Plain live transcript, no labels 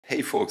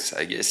Hey folks,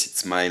 I guess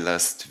it's my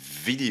last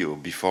video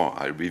before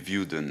I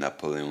review the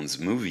Napoleon's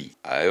movie.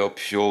 I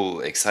hope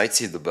you're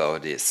excited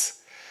about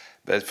this.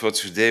 But for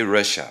today,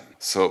 Russia.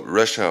 So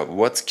Russia,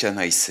 what can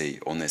I say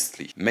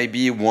honestly?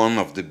 Maybe one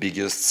of the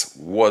biggest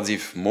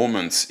what-if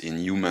moments in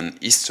human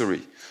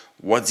history.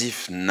 What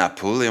if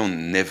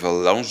Napoleon never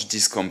launched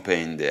this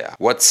campaign there?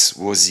 What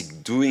was he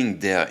doing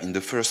there in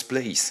the first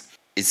place?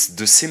 It's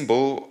the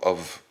symbol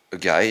of a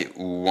guy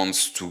who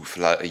wants to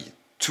fly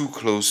too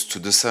close to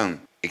the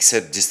sun.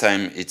 Except this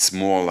time it's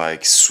more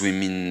like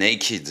swimming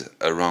naked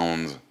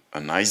around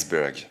an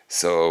iceberg.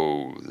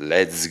 So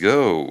let's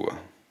go!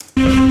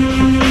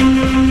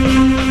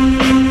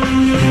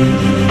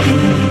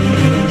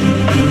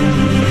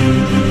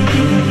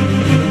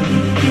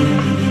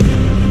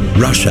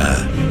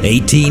 Russia,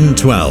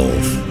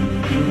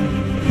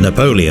 1812.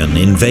 Napoleon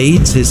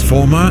invades his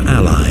former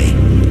ally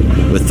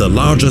with the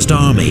largest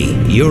army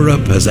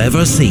Europe has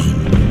ever seen.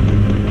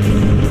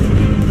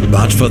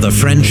 But for the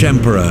French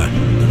Emperor,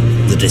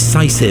 the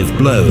decisive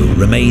blow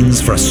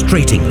remains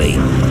frustratingly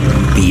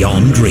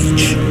beyond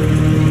reach.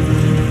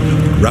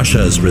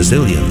 Russia's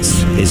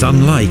resilience is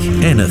unlike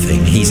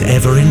anything he's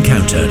ever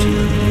encountered.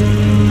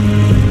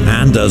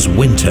 And as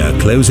winter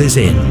closes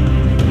in,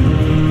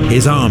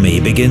 his army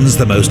begins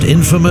the most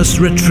infamous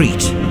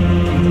retreat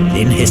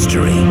in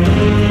history.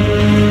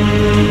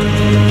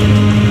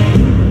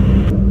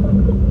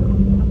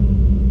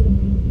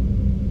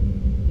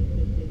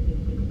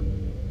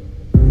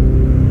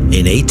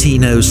 In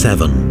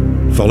 1807,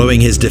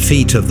 following his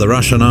defeat of the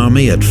Russian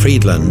army at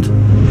Friedland,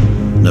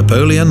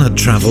 Napoleon had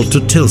travelled to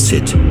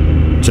Tilsit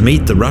to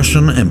meet the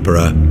Russian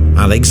Emperor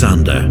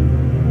Alexander.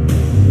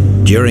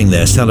 During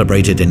their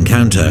celebrated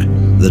encounter,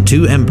 the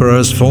two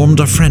emperors formed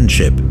a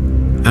friendship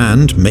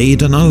and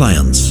made an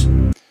alliance.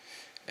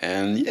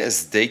 And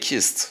yes, they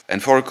kissed.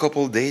 And for a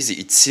couple days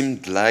it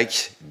seemed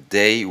like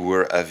they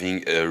were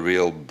having a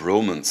real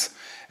bromance.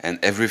 And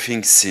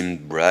everything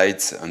seemed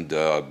bright under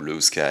a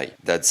blue sky.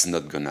 That's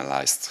not gonna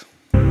last.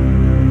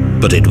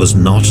 But it was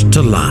not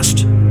to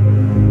last.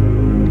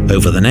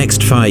 Over the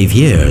next 5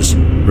 years,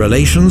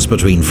 relations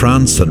between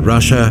France and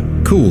Russia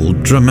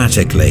cooled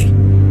dramatically.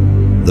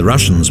 The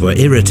Russians were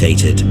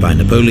irritated by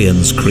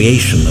Napoleon's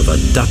creation of a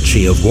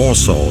Duchy of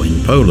Warsaw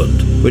in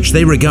Poland, which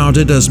they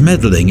regarded as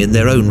meddling in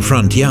their own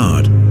front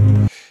yard.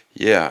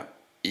 Yeah,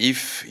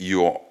 if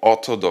you're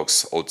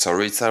Orthodox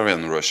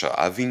authoritarian Russia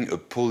having a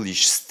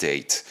Polish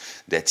state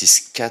that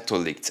is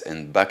Catholic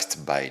and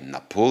backed by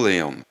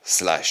Napoleon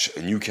 /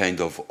 a new kind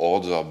of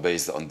order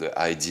based on the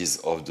ideas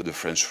of the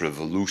French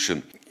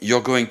Revolution,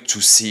 you're going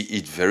to see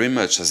it very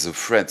much as a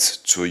threat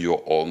to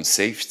your own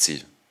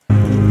safety.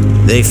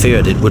 They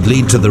feared it would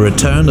lead to the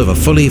return of a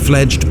fully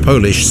fledged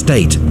Polish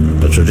state,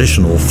 a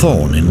traditional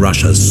thorn in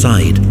Russia's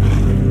side.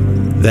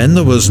 Then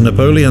there was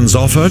Napoleon's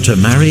offer to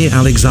marry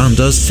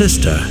Alexander's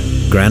sister,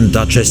 Grand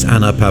Duchess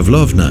Anna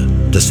Pavlovna,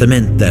 to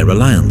cement their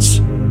alliance.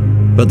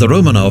 But the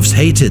Romanovs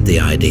hated the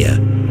idea,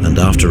 and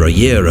after a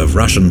year of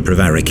Russian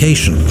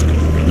prevarication,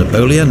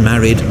 Napoleon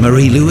married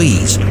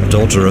Marie-Louise,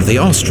 daughter of the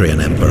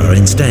Austrian emperor,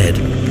 instead.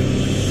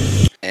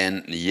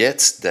 And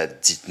yet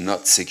that did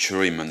not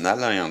secure him an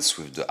alliance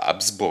with the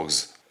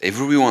Habsburgs.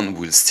 Everyone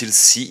will still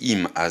see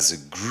him as a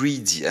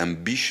greedy,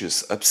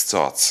 ambitious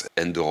upstart,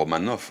 and the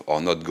Romanov are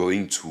not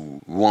going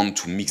to want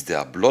to mix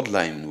their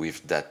bloodline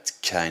with that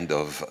kind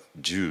of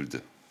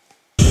dude.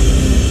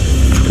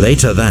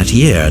 Later that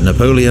year,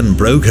 Napoleon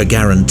broke a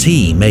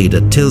guarantee made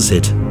at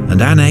Tilsit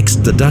and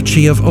annexed the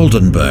Duchy of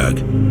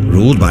Oldenburg,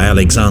 ruled by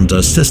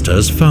Alexander's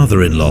sister's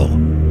father-in-law.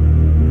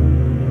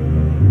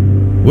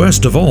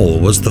 Worst of all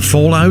was the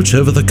fallout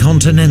over the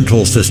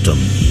continental system,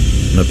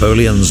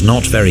 Napoleon's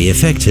not very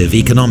effective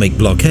economic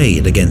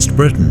blockade against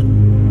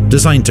Britain,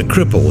 designed to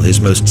cripple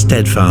his most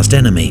steadfast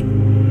enemy.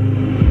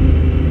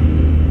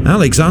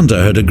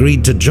 Alexander had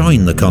agreed to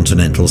join the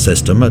continental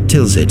system at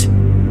Tilsit,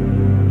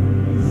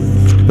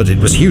 but it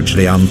was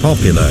hugely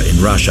unpopular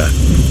in Russia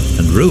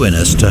and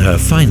ruinous to her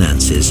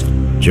finances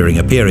during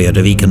a period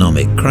of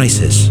economic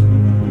crisis.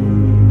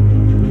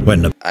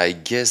 I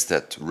guess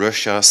that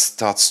Russia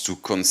starts to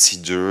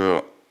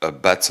consider a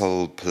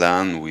battle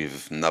plan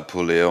with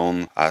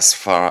Napoleon as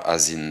far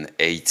as in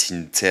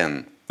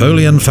 1810.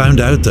 Napoleon found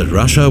out that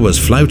Russia was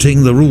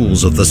flouting the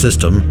rules of the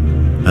system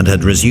and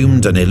had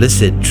resumed an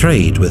illicit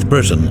trade with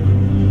Britain.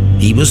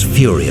 He was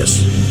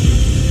furious.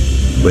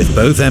 With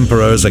both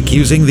emperors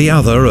accusing the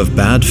other of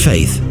bad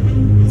faith,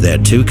 their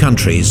two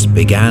countries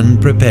began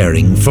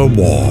preparing for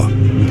war.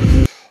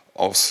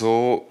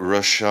 Also,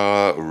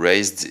 Russia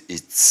raised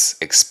its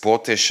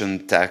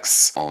exportation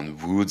tax on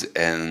wood,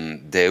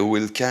 and they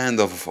will kind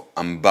of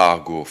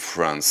embargo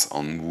France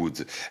on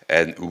wood.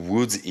 And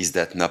wood is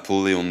that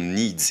Napoleon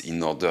needs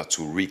in order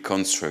to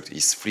reconstruct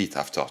his fleet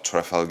after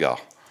Trafalgar.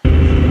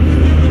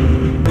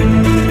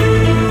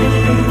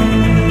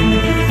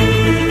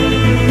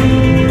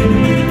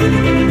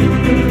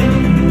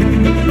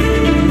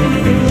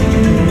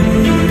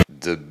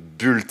 The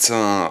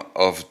Bulletin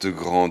of of the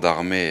Grande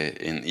Armée,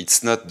 and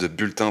it's not the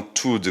Bulletin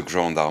to the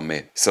Grande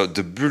Armée. So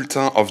the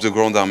Bulletin of the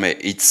Grande Armée,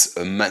 it's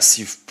a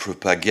massive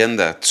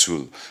propaganda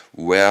tool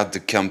where the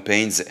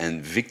campaigns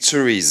and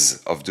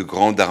victories of the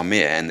Grande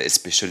Armée and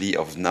especially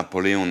of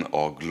Napoleon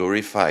are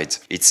glorified.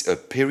 It's a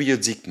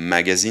periodic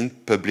magazine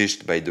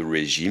published by the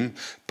regime,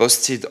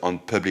 posted on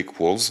public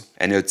walls,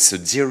 and it's a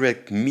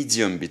direct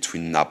medium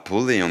between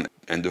Napoleon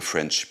and the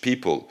French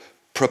people.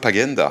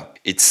 Propaganda.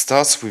 It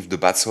starts with the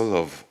Battle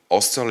of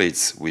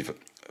Austerlitz with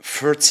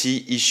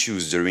 30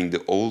 issues during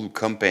the whole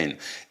campaign.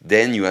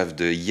 Then you have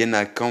the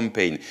Jena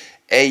campaign,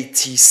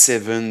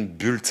 87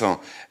 bulletins,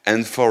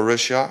 and for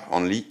Russia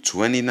only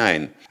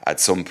 29. At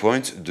some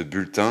point, the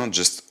bulletins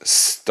just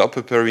stopped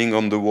appearing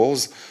on the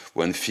walls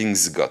when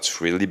things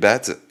got really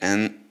bad,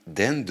 and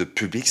then the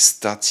public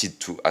started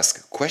to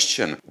ask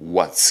questions: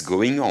 what's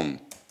going on?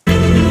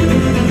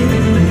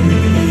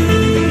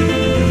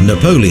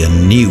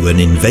 Napoleon knew an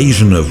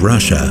invasion of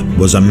Russia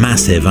was a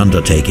massive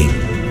undertaking,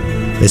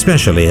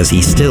 especially as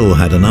he still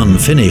had an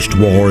unfinished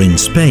war in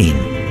Spain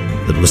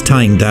that was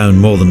tying down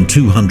more than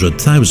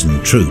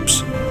 200,000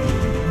 troops.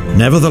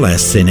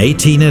 Nevertheless, in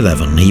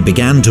 1811 he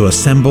began to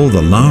assemble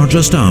the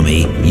largest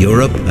army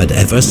Europe had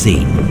ever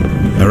seen,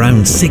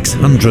 around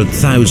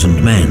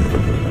 600,000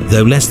 men,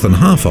 though less than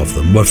half of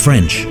them were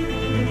French.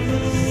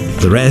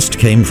 The rest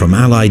came from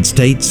allied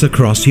states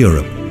across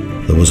Europe.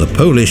 There was a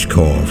Polish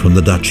corps from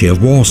the Duchy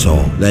of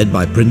Warsaw, led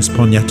by Prince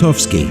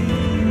Poniatowski,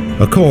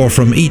 a corps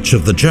from each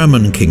of the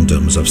German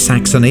kingdoms of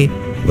Saxony,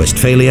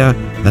 Westphalia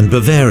and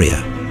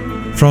Bavaria,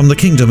 from the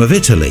Kingdom of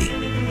Italy,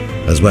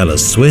 as well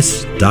as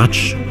Swiss,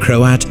 Dutch,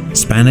 Croat,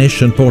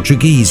 Spanish and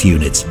Portuguese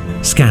units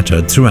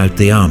scattered throughout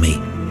the army.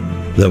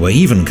 There were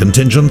even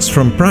contingents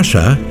from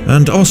Prussia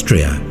and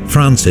Austria,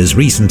 France's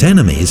recent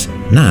enemies,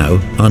 now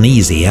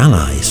uneasy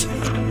allies.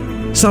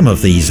 Some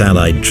of these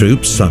allied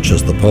troops, such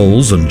as the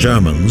Poles and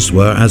Germans,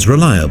 were as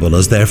reliable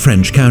as their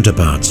French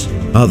counterparts.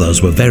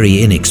 Others were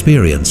very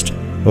inexperienced,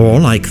 or,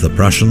 like the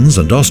Prussians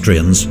and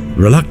Austrians,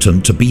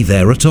 reluctant to be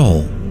there at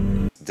all.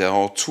 There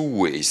are two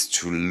ways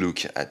to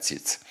look at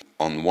it.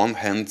 On one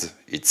hand,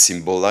 it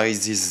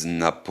symbolizes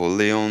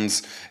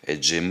Napoleon's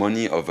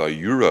hegemony over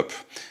Europe,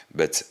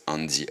 but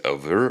on the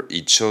other,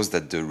 it shows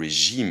that the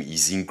regime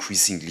is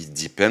increasingly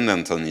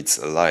dependent on its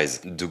allies.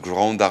 The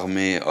Grande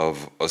Armée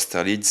of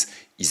Austerlitz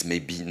is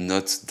maybe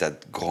not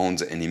that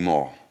grand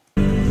anymore.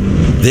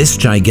 This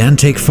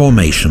gigantic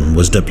formation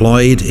was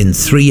deployed in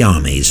 3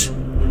 armies.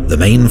 The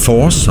main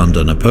force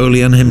under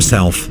Napoleon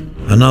himself,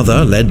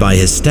 another led by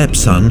his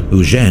stepson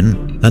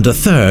Eugene, and a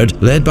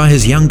third led by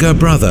his younger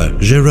brother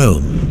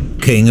Jerome,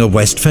 King of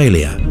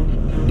Westphalia.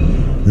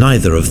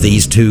 Neither of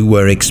these two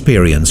were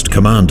experienced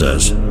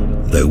commanders.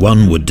 Though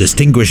one would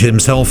distinguish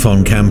himself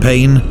on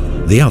campaign,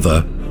 the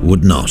other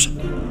would not.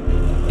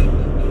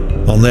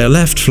 On their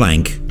left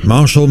flank,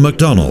 Marshal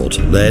MacDonald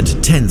led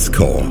 10th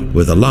Corps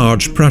with a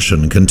large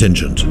Prussian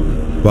contingent,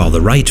 while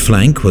the right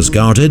flank was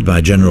guarded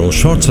by General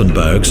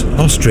Schwarzenberg's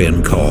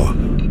Austrian Corps.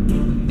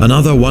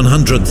 Another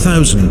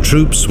 100,000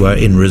 troops were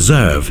in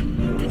reserve,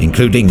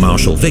 including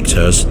Marshal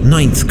Victor's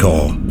 9th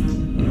Corps.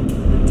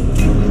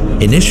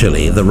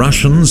 Initially, the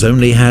Russians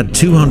only had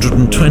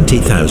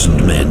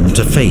 220,000 men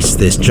to face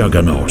this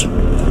juggernaut,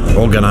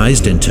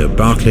 organized into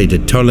Barclay de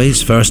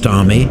Tolly's First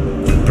Army,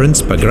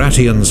 Prince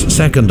Bagration's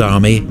Second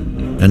Army,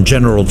 and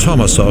General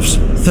Tomasov's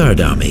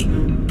Third Army.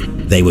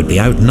 They would be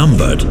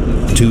outnumbered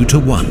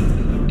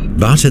 2-1.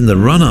 But in the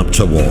run-up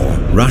to war,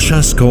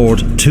 Russia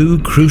scored 2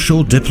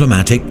 crucial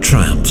diplomatic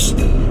triumphs.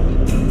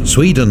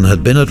 Sweden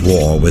had been at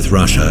war with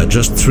Russia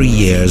just 3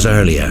 years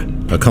earlier,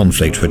 a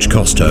conflict which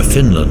cost her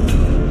Finland.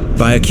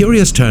 By a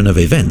curious turn of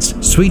events,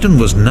 Sweden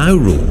was now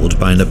ruled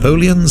by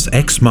Napoleon's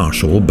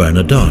ex-marshal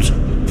Bernadotte.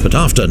 But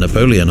after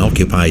Napoleon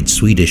occupied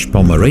Swedish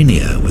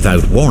Pomerania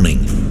without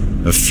warning,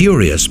 a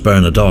furious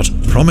Bernadotte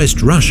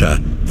promised Russia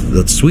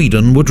that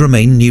Sweden would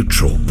remain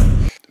neutral.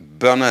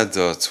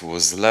 Bernadotte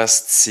was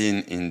last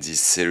seen in this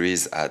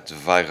series at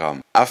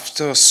Vyram.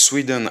 After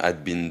Sweden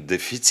had been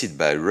defeated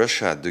by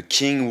Russia, the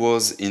king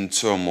was in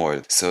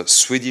turmoil, so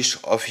Swedish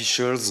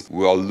officials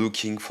were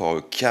looking for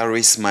a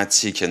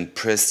charismatic and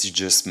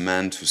prestigious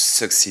man to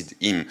succeed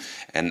him,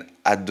 and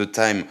at the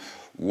time,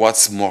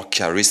 what's more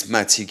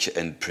charismatic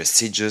and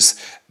prestigious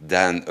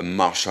than a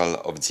marshal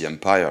of the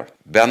empire?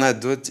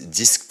 Bernadotte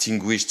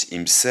distinguished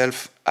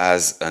himself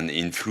as an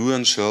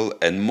influential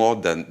and more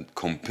than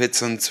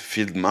competent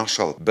field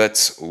marshal.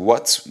 But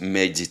what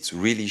made it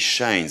really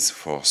shine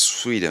for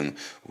Sweden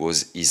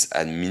was his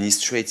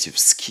administrative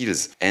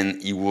skills,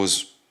 and he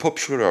was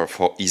popular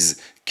for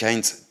his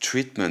kind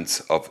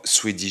treatment of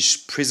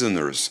Swedish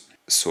prisoners.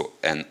 So,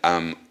 and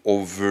I'm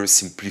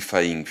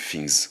oversimplifying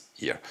things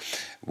here.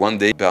 One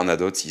day,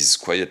 Bernadotte is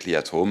quietly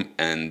at home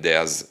and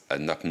there's a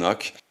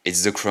knock-knock.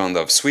 It's the crown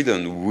of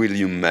Sweden, will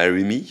you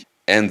marry me?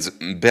 And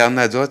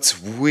Bernadotte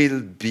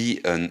will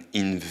be an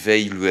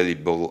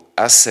invaluable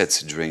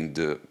asset during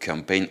the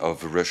campaign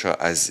of Russia,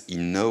 as he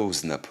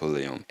knows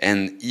Napoleon.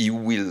 And he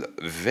will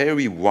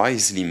very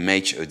wisely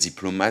make a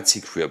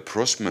diplomatic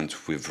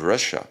rapprochement with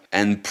Russia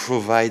and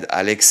provide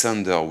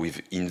Alexander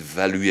with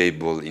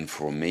invaluable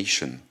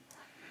information.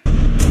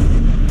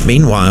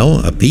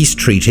 Meanwhile, a peace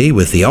treaty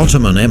with the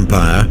Ottoman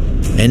Empire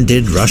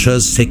ended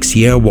Russia's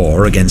 6-year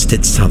war against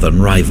its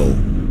southern rival.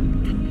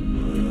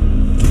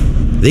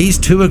 These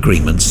two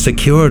agreements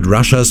secured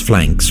Russia's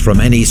flanks from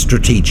any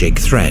strategic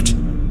threat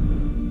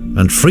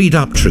and freed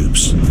up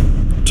troops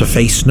to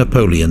face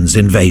Napoleon's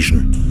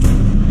invasion.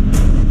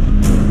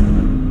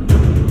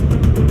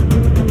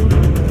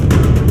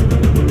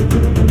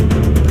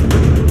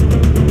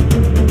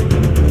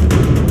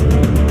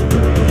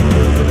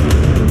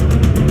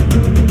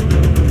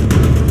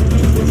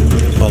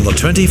 On the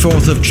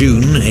 24th of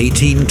June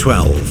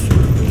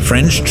 1812,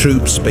 French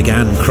troops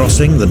began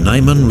crossing the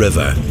Niemen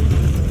River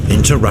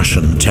into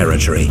Russian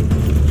territory.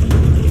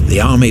 The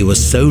army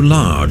was so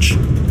large,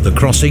 the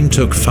crossing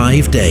took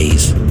 5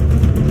 days.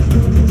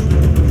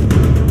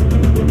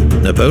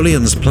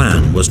 Napoleon's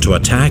plan was to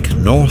attack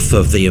north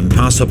of the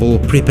impassable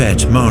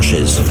Pripet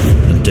marshes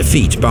and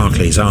defeat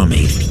Barclay's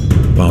army,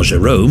 while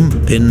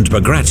Jérôme pinned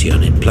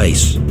Bagration in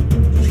place.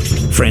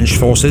 French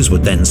forces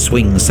would then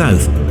swing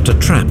south to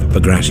trap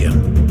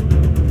Bagration.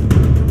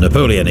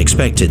 Napoleon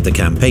expected the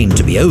campaign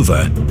to be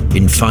over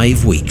in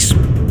 5 weeks.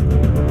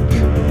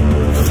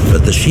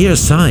 But the sheer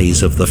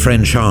size of the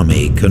French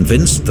army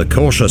convinced the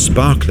cautious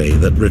Barclay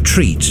that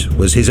retreat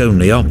was his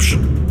only option.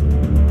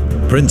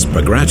 Prince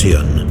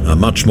Bagration, a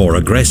much more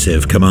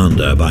aggressive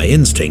commander by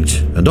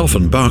instinct and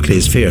often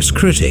Barclay's fierce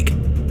critic,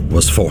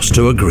 was forced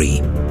to agree.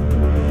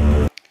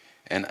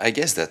 And I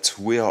guess that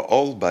we are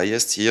all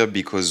biased here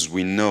because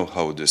we know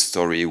how the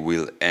story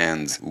will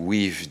end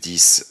with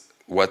this,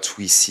 what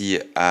we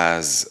see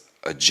as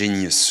a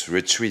genius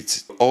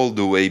retreat all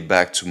the way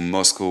back to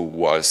Moscow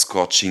while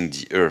scorching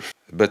the earth.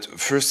 But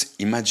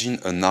first, imagine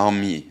an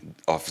army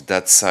of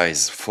that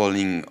size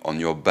falling on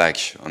your back.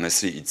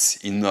 Honestly, it's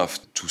enough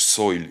to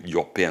soil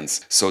your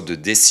pants. So the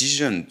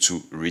decision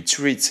to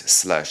retreat /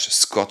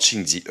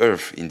 scorching the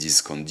earth in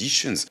these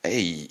conditions,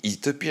 hey,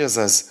 it appears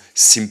as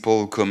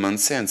simple common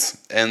sense.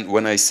 And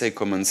when I say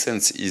common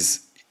sense,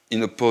 is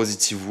in a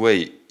positive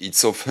way.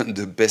 It's often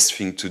the best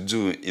thing to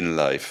do in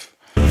life.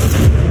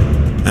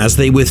 As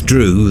they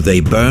withdrew,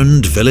 they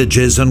burned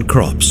villages and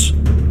crops,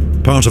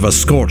 part of a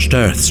scorched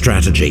earth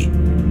strategy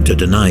to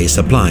deny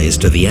supplies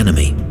to the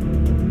enemy.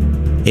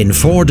 In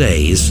 4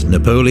 days,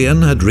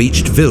 Napoleon had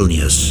reached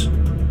Vilnius,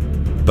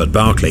 but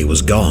Barclay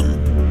was gone.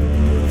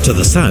 To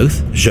the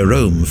south,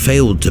 Jérôme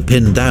failed to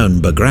pin down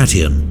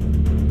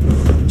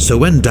Bagration. So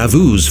when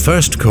Davout's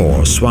First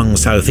Corps swung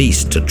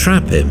southeast to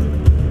trap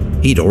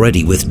him, he'd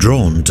already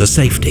withdrawn to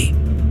safety.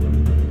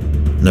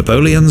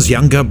 Napoleon's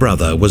younger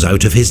brother was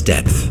out of his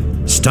depth.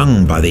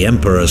 Stung by the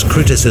Emperor's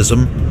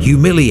criticism,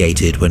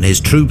 humiliated when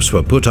his troops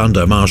were put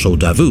under Marshal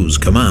Davout's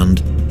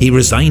command, he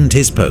resigned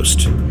his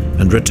post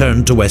and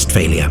returned to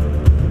Westphalia.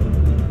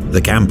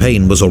 The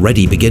campaign was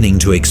already beginning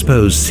to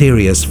expose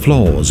serious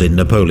flaws in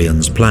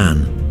Napoleon's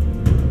plan.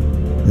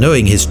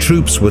 Knowing his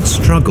troops would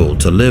struggle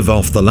to live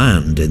off the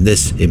land in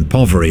this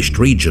impoverished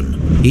region,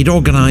 he'd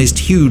organized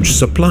huge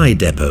supply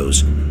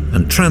depots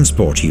and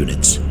transport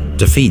units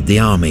to feed the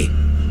army.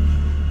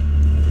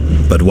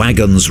 But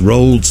wagons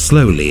rolled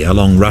slowly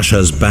along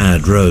Russia's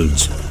bad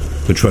roads,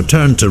 which were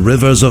turned to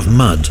rivers of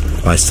mud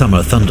by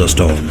summer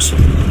thunderstorms.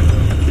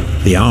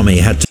 The army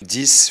had to...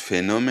 This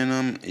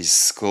phenomenon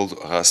is called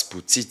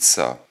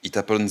Rasputitsa. It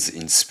happens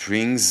in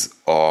springs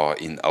or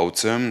in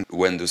autumn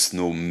when the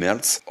snow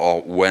melts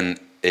or when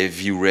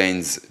heavy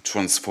rains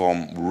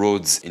transform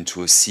roads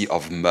into a sea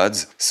of mud,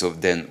 so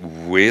then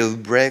wheel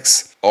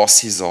breaks,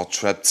 horses are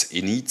trapped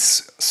in it,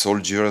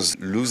 soldiers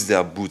lose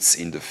their boots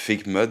in the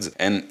thick mud,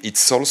 and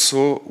it's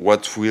also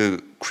what will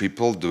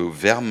cripple the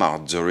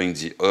Wehrmacht during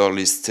the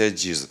early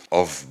stages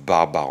of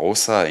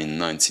Barbarossa in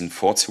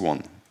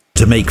 1941.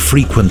 To make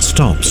frequent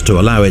stops to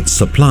allow its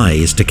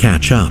supplies to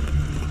catch up.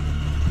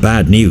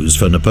 Bad news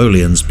for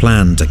Napoleon's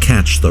plan to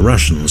catch the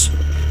Russians,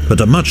 but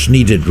a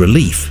much-needed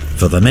relief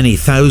for the many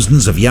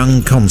thousands of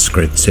young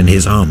conscripts in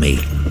his army,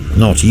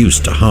 not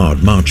used to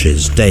hard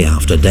marches day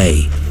after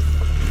day.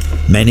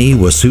 Many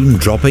were soon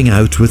dropping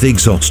out with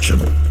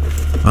exhaustion.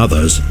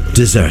 Others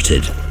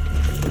deserted.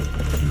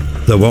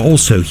 There were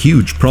also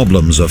huge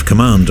problems of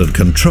command and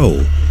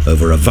control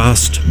over a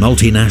vast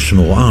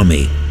multinational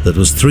army that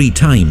was 3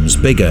 times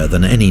bigger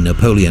than any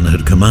Napoleon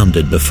had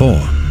commanded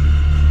before.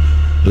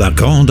 La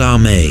Grande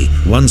Armée,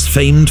 once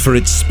famed for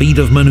its speed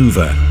of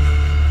maneuver,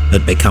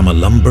 had become a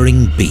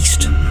lumbering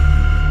beast.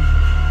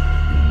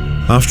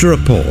 After a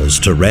pause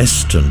to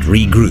rest and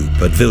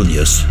regroup at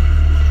Vilnius,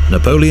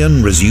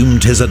 Napoleon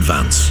resumed his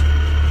advance.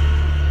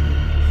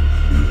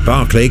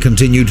 Barclay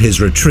continued his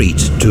retreat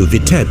to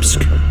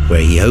Vitebsk, where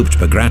he hoped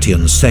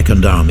Bagration's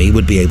Second Army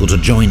would be able to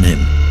join him.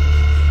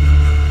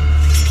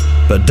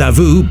 But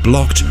Davout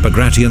blocked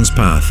Bagration's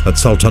path at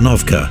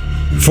Sultanovka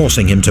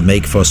forcing him to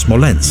make for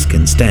Smolensk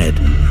instead.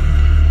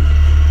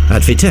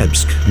 At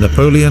Vitebsk,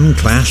 Napoleon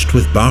clashed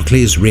with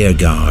Barclay's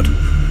rearguard,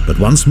 but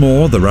once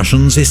more the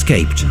Russians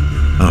escaped,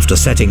 after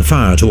setting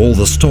fire to all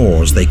the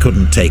stores they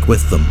couldn't take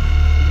with them.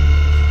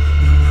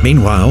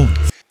 Meanwhile,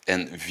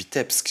 and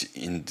Vitebsk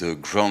in the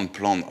ground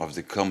plan of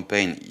the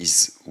campaign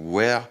is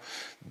where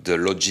the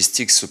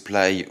logistics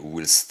supply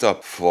will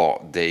stop,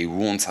 for they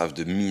won't have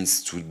the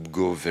means to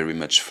go very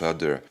much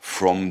further.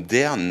 From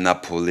there,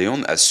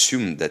 Napoleon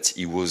assumed that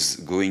he was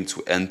going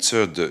to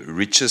enter the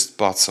richest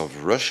parts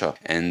of Russia,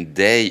 and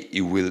there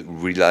he will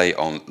rely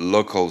on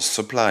local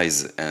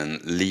supplies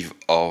and live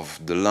off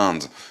the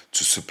land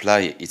to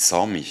supply its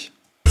army.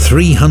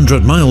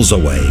 300 miles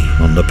away,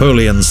 on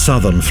Napoleon's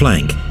southern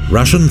flank,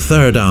 Russian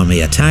Third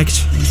Army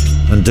attacked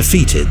and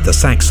defeated the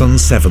Saxon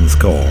 7th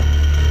Corps,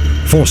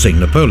 forcing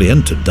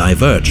Napoleon to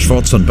divert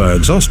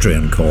Schwarzenberg's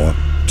Austrian Corps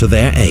to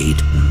their aid.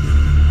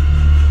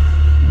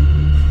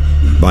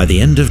 By the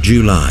end of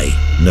July,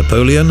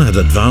 Napoleon had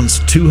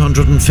advanced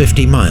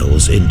 250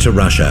 miles into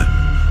Russia,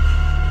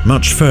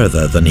 much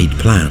further than he'd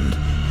planned.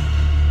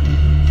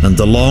 And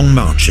the long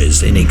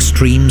marches in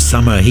extreme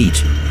summer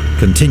heat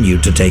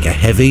continued to take a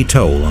heavy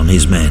toll on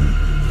his men.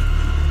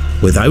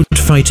 Without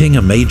fighting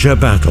a major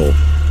battle,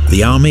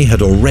 the army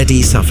had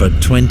already suffered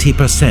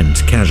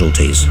 20%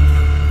 casualties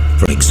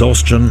from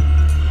exhaustion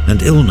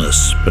and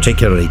illness,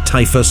 particularly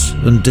typhus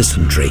and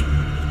dysentery.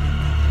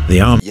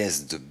 The army... Yes,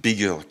 the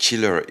bigger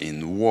killer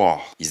in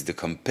war is the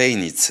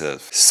campaign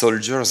itself.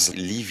 Soldiers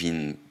live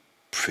in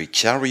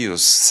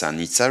precarious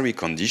sanitary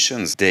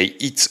conditions. They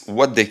eat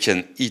what they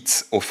can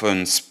eat,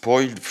 often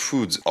spoiled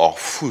food or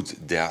food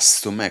their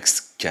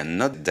stomachs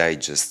cannot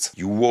digest.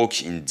 You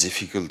work in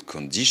difficult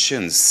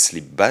conditions,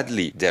 sleep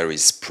badly, there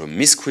is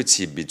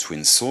promiscuity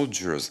between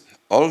soldiers.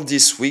 All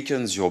this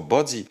weakens your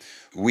body,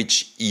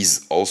 which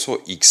is also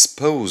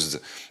exposed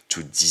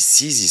to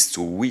diseases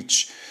to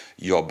which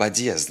your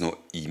body has no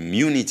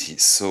immunity.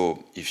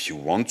 So if you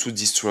want to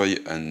destroy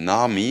an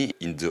army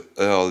in the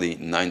early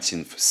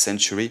 19th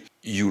century,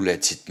 you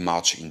let it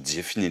march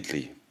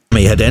indefinitely. The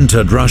army had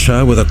entered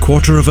Russia with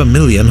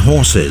 250,000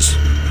 horses,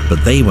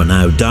 but they were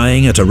now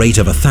dying at a rate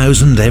of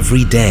 1,000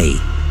 every day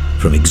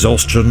from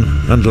exhaustion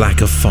and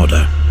lack of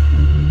fodder.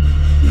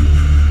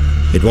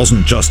 It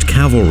wasn't just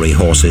cavalry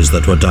horses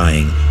that were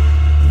dying,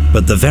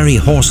 but the very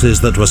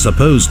horses that were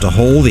supposed to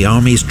haul the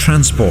army's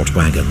transport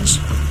wagons,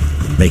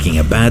 making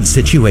a bad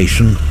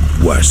situation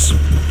worse.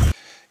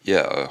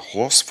 Yeah, a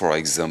horse, for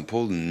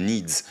example,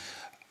 needs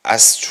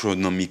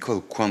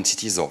astronomical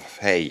quantities of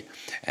hay,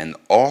 and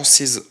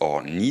horses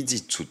are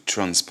needed to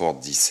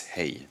transport this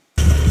hay.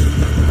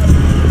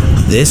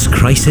 This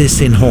crisis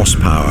in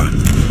horsepower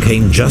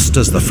came just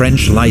as the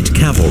French light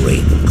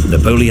cavalry,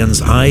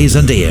 Napoleon's eyes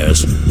and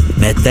ears,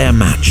 met their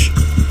match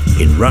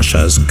in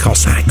Russia's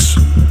Cossacks.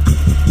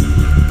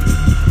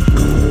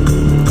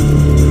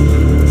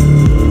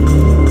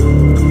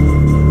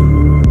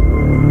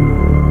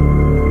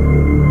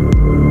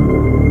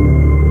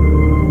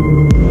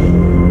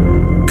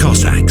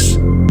 Cossacks,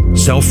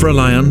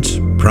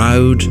 self-reliant,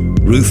 proud,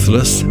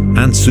 ruthless,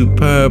 and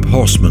superb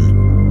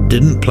horsemen,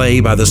 didn't play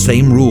by the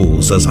same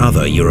rules as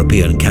other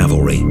European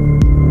cavalry.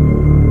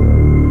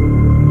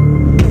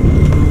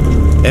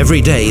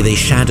 Every day they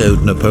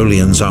shadowed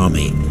Napoleon's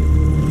army,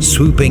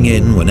 swooping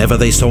in whenever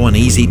they saw an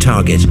easy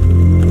target,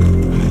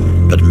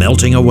 but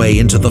melting away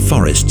into the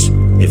forests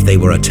if they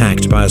were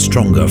attacked by a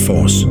stronger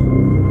force.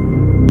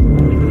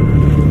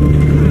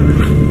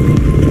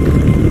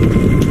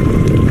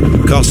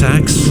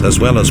 Cossacks, as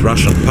well as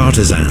Russian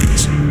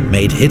partisans,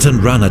 made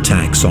hit-and-run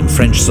attacks on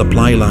French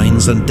supply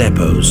lines and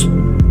depots,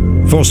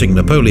 forcing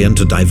Napoleon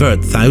to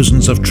divert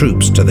thousands of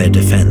troops to their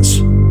defense.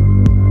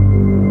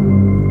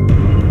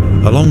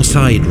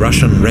 Alongside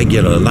Russian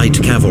regular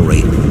light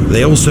cavalry,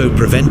 they also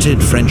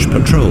prevented French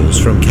patrols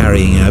from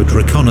carrying out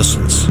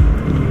reconnaissance,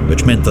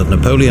 which meant that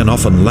Napoleon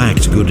often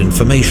lacked good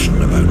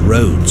information about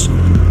roads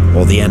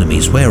or the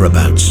enemy's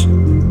whereabouts.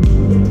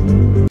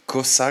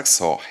 Cossacks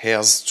are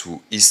heirs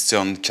to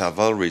Eastern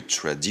cavalry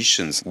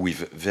traditions,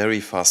 with very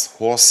fast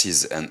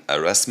horses and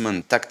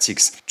harassment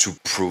tactics to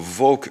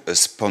provoke a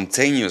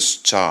spontaneous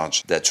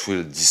charge that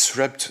will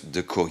disrupt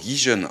the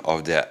cohesion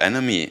of their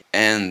enemy,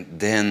 and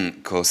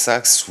then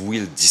Cossacks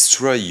will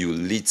destroy you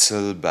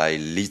little by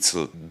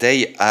little.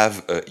 They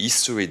have a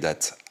history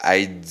that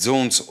I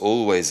don't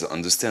always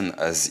understand,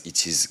 as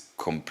it is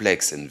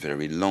complex and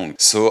very long.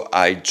 So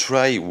I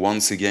try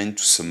once again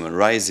to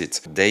summarize it.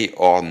 They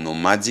are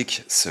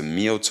nomadic,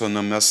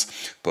 semi-autonomous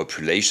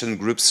population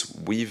groups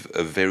with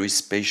a very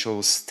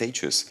special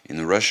status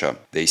in Russia.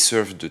 They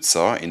serve the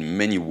Tsar in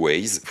many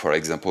ways. For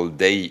example,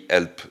 they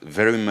help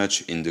very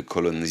much in the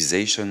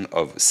colonization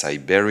of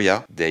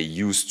Siberia. They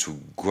used to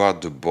guard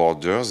the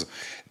borders.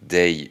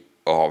 They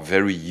are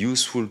very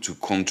useful to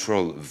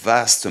control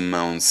vast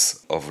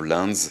amounts of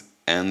lands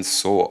and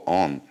so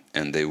on.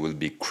 And they will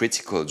be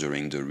critical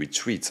during the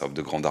retreat of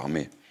the Grande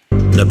Armée.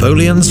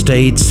 Napoleon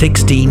stayed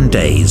 16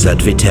 days at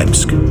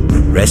Vitebsk,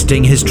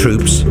 resting his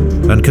troops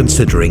and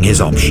considering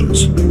his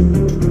options.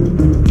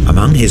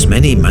 Among his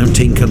many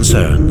mounting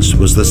concerns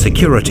was the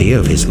security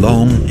of his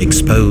long,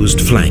 exposed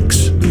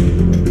flanks.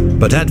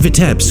 But at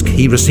Vitebsk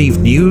he received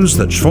news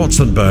that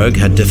Schwarzenberg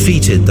had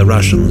defeated the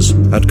Russians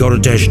at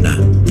Gorodezhna.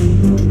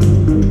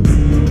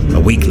 A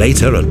week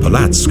later at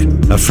Polotsk,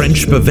 a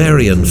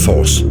French-Bavarian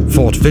force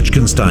fought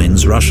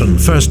Wittgenstein's Russian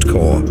First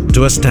Corps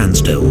to a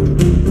standstill.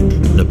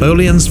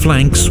 Napoleon's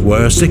flanks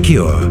were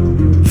secure,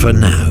 for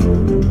now.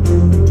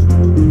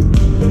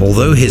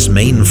 Although his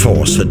main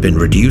force had been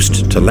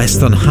reduced to less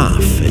than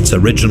half its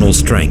original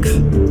strength,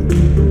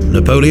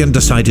 Napoleon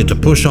decided to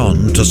push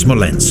on to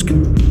Smolensk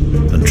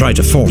and try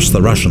to force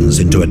the Russians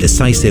into a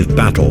decisive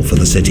battle for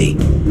the city.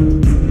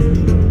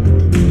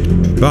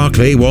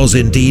 Barclay was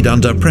indeed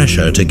under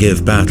pressure to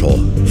give battle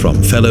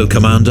from fellow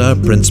commander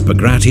Prince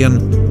Bagration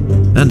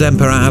and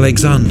Emperor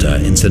Alexander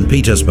in St.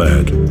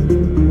 Petersburg.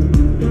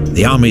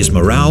 The army's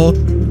morale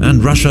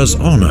and Russia's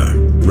honor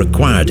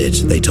required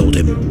it, they told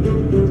him.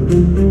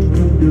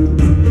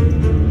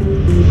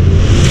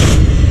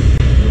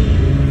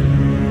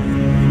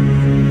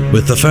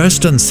 With the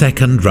First and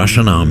Second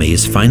Russian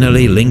armies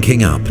finally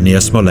linking up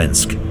near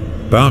Smolensk,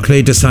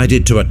 Barclay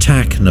decided to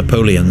attack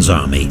Napoleon's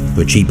army,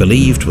 which he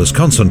believed was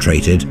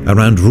concentrated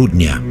around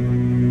Rudnya.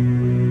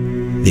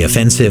 The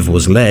offensive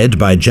was led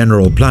by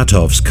General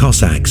Platov's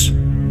Cossacks,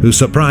 who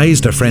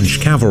surprised a French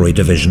cavalry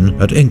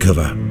division at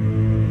Inkovo.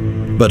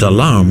 But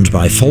alarmed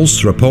by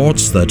false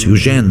reports that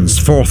Eugene's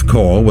Fourth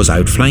Corps was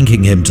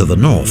outflanking him to the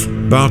north,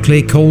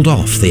 Barclay called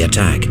off the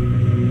attack.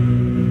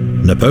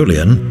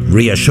 Napoleon,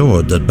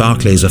 reassured that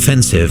Barclay's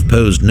offensive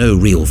posed no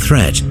real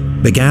threat,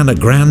 began a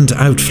grand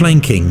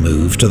outflanking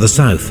move to the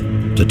south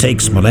to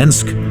take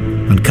Smolensk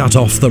and cut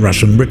off the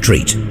Russian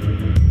retreat.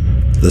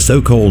 The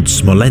so-called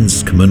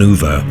Smolensk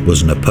maneuver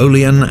was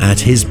Napoleon at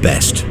his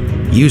best,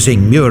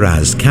 using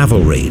Murat's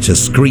cavalry to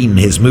screen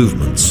his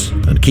movements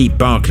and keep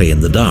Barclay in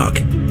the dark.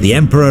 The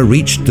Emperor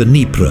reached the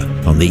Dnieper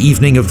on the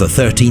evening of the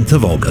 13th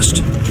of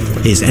August.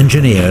 His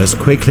engineers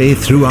quickly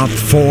threw up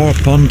 4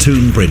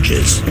 pontoon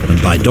bridges,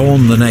 and by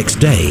dawn the next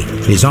day,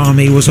 his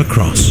army was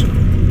across.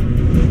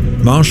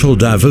 Marshal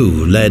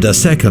Davout led a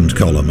second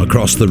column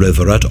across the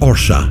river at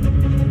Orsha.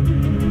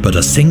 But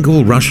a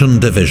single Russian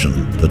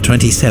division, the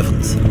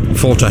 27th,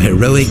 fought a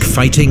heroic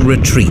fighting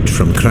retreat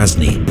from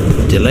Krasny,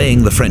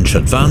 delaying the French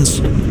advance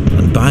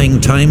and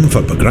buying time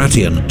for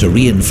Bagration to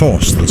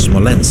reinforce the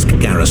Smolensk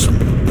garrison.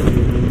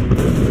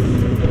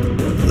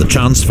 The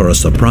chance for a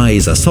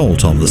surprise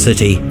assault on the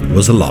city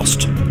was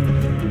lost.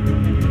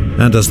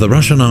 And as the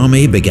Russian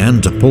army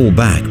began to pull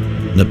back,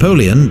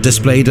 Napoleon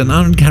displayed an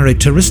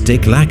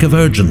uncharacteristic lack of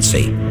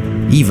urgency,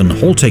 even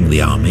halting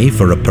the army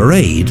for a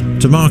parade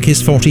to mark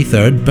his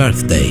 43rd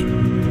birthday.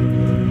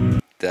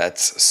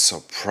 That's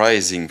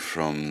surprising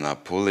from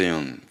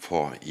Napoleon,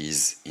 for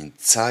his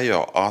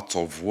entire art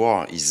of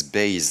war is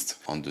based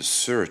on the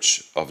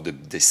search of the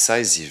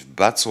decisive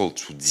battle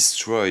to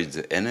destroy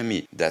the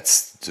enemy.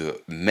 That's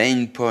the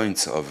main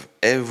point of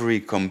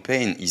every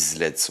campaign he's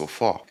led so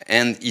far.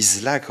 And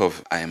his lack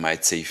of, I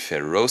might say,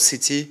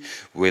 ferocity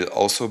will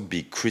also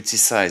be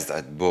criticized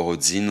at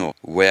Borodino,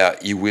 where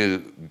he will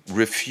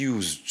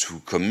refuse to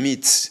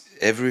commit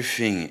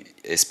everything,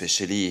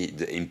 especially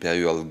the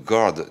Imperial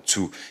Guard,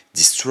 to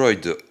destroy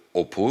the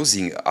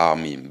opposing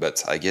army,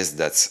 but I guess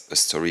that's a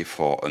story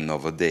for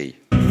another day.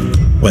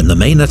 When the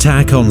main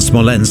attack on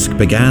Smolensk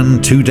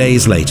began 2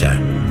 days later,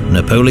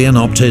 Napoleon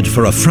opted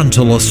for a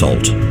frontal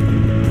assault.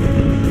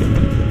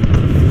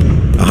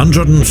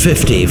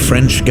 150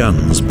 French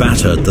guns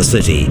battered the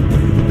city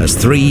as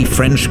 3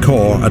 French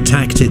corps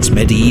attacked its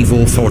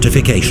medieval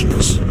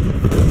fortifications.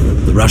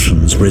 The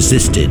Russians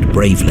resisted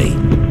bravely,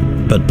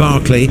 but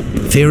Barclay,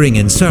 fearing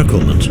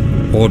encirclement,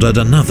 ordered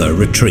another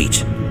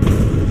retreat.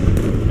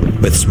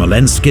 With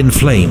Smolensk in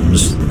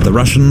flames, the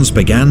Russians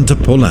began to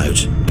pull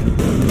out.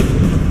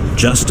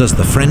 Just as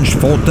the French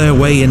fought their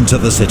way into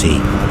the city,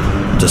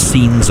 to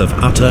scenes of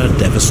utter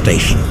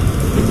devastation.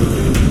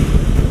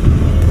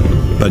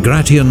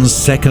 Bagration's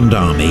Second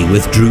Army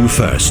withdrew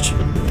first.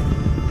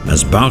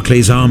 As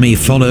Barclay's army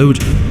followed,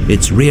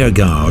 its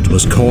rearguard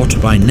was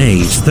caught by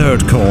Ney's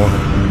Third Corps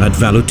at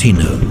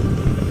Valutino.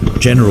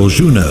 General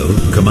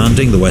Junot,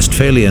 commanding the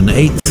Westphalian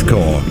 8th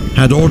Corps,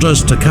 had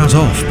orders to cut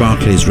off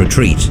Barclay's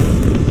retreat.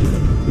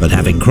 But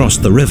having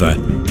crossed the river,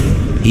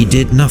 he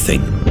did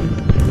nothing,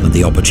 and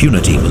the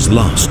opportunity was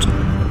lost.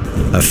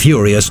 A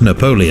furious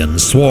Napoleon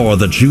swore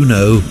that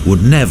Junot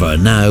would never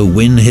now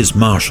win his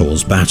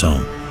marshal's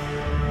baton.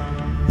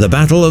 The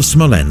Battle of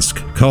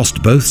Smolensk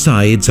cost both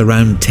sides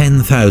around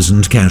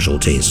 10,000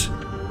 casualties,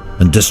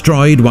 and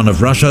destroyed one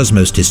of Russia's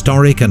most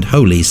historic and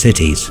holy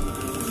cities.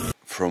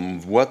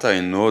 From what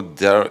I know,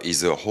 there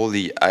is a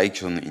holy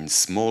icon in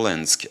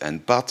Smolensk,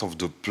 and part of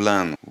the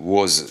plan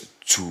was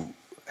to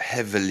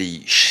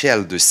heavily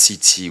shell the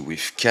city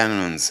with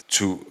cannons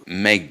to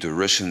make the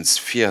Russians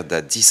fear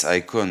that this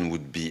icon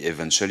would be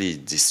eventually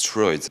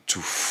destroyed, to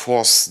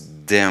force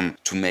them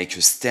to make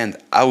a stand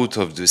out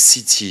of the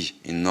city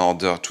in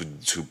order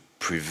to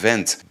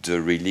prevent the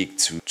relic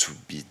to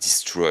be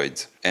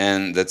destroyed.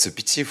 And that's a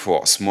pity,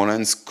 for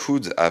Smolensk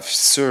could have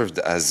served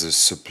as a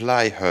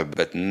supply hub,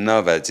 but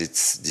now that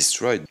it's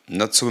destroyed,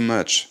 not so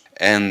much.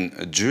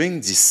 And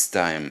during this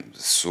time,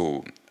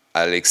 so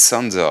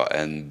Alexander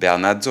and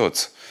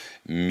Bernadotte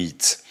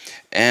meet,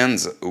 and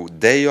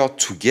they are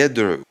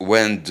together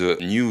when the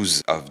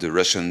news of the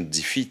Russian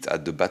defeat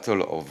at the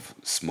Battle of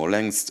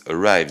Smolensk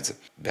arrived.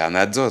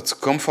 Bernadotte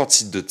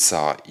comforted the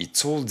Tsar. He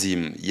told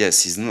him,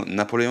 yes,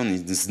 Napoleon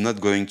is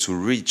not going to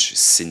reach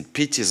St.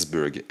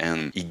 Petersburg,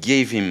 and he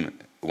gave him,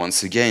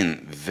 once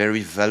again,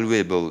 very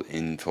valuable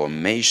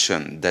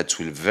information that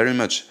will very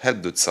much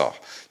help the Tsar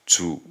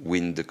to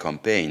win the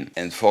campaign.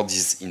 And for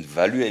this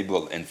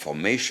invaluable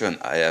information,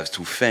 I have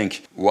to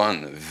thank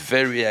one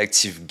very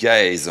active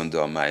guy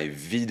under my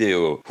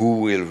video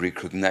who will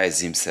recognize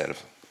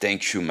himself.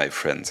 Thank you, my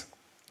friend.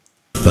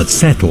 But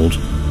settled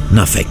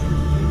nothing.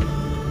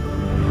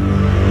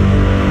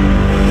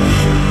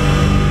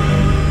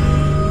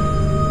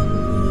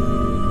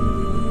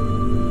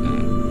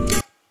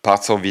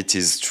 Part of it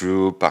is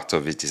true, part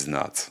of it is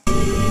not.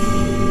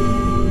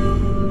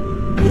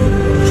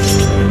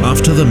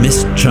 After the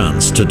missed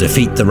chance to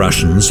defeat the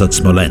Russians at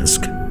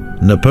Smolensk,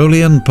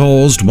 Napoleon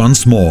paused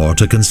once more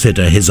to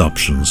consider his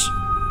options.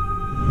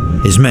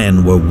 His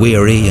men were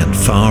weary and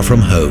far from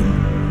home,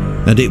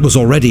 and it was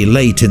already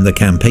late in the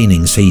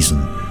campaigning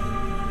season.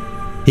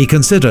 He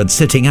considered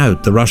sitting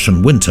out the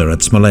Russian winter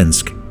at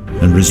Smolensk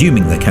and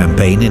resuming the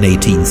campaign in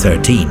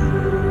 1813.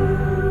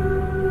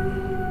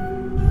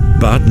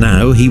 But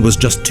now he was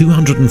just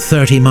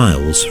 230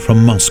 miles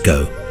from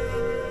Moscow.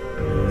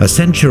 A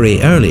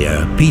century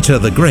earlier, Peter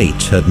the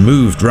Great had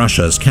moved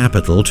Russia's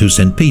capital to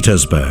St.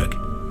 Petersburg.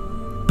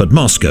 But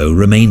Moscow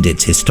remained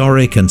its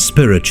historic and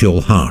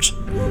spiritual heart,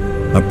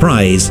 a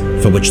prize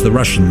for which the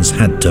Russians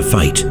had to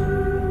fight.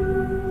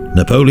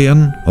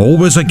 Napoleon,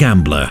 always a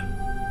gambler,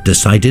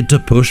 decided to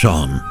push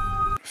on.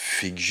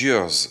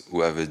 Figures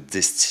who have a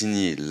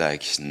destiny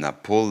like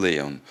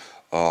Napoleon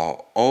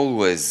are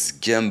always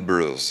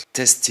gamblers,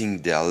 testing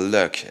their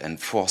luck and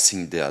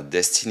forcing their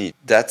destiny.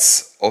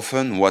 That's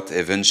often what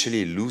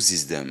eventually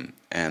loses them.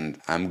 And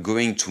I'm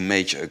going to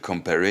make a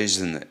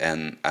comparison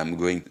and I'm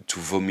going to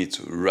vomit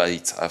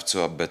right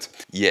after, but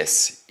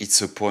yes, it's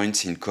a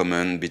point in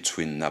common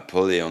between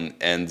Napoleon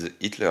and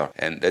Hitler.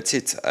 And that's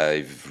it,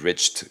 I've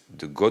reached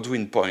the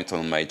Godwin point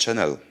on my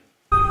channel.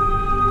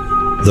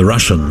 The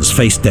Russians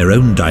faced their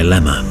own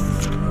dilemma.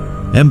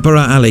 Emperor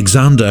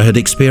Alexander had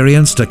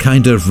experienced a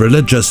kind of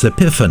religious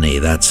epiphany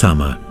that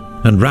summer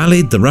and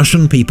rallied the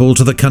Russian people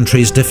to the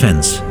country's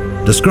defense,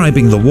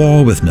 describing the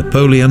war with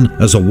Napoleon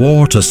as a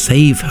war to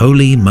save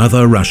Holy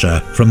Mother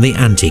Russia from the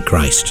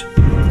Antichrist.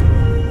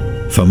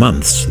 For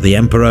months, the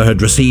emperor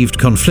had received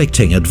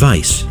conflicting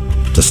advice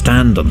to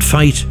stand and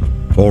fight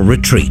or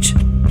retreat.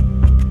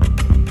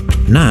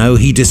 Now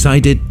he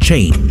decided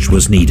change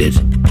was needed.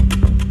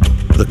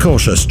 The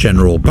cautious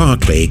General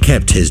Barclay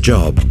kept his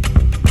job,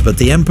 but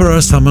the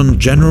emperor summoned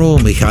General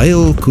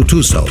Mikhail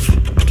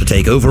Kutuzov to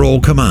take overall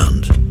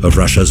command of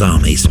Russia's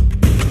armies.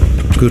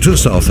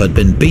 Kutuzov had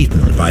been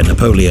beaten by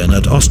Napoleon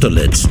at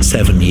Austerlitz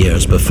 7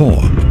 years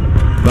before,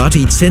 but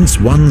he'd since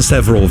won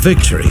several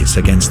victories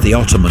against the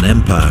Ottoman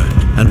Empire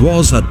and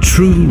was a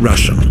true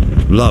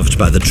Russian, loved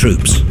by the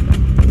troops.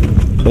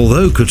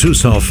 Although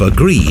Kutuzov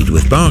agreed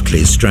with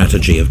Barclay's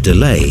strategy of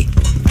delay,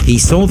 he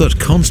saw that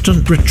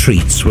constant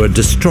retreats were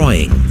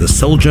destroying the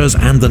soldiers'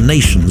 and the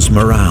nation's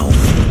morale.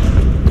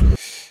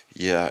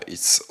 Yeah,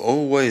 it's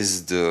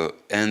always the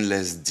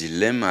endless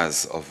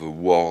dilemmas of a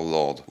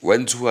warlord.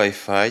 When do I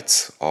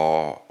fight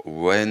or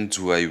when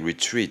do I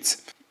retreat?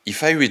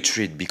 If I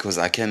retreat because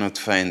I cannot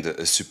find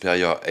a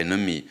superior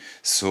enemy,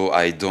 so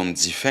I don't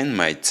defend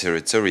my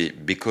territory,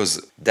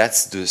 because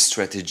that's the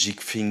strategic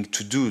thing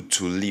to do,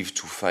 to live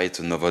to fight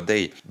another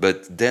day.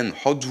 But then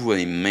how do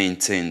I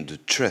maintain the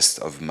trust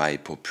of my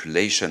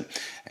population?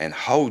 And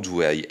how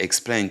do I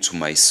explain to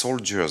my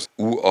soldiers,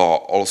 who are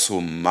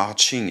also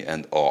marching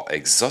and are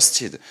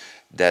exhausted,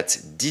 that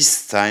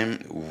this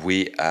time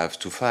we have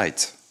to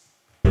fight?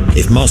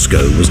 If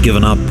Moscow was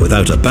given up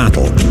without a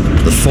battle,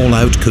 the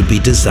fallout could be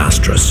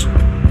disastrous.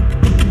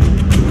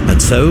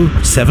 And so,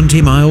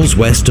 70 miles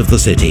west of the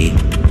city,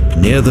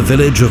 near the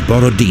village of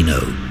Borodino,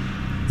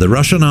 the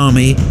Russian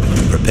army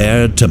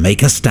prepared to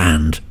make a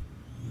stand.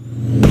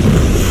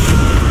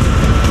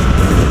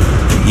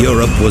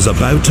 Europe was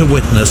about to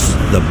witness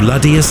the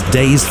bloodiest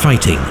day's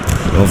fighting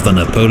of the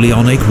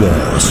Napoleonic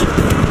Wars.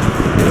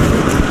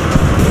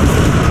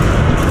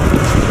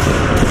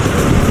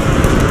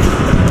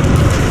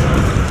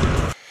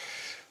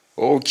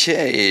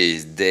 Okay,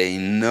 they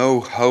know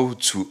how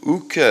to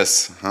hook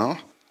us, huh?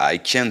 I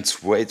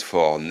can't wait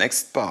for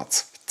next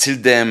part. Till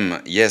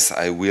then, yes,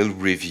 I will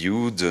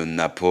review the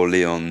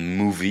Napoleon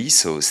movie,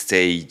 so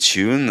stay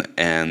tuned.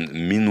 And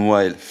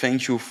meanwhile,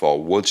 thank you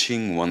for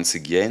watching once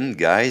again,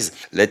 guys.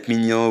 Let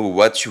me know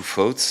what you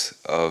thought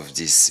of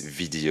this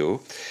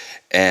video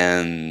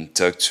and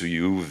talk to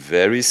you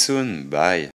very soon. Bye.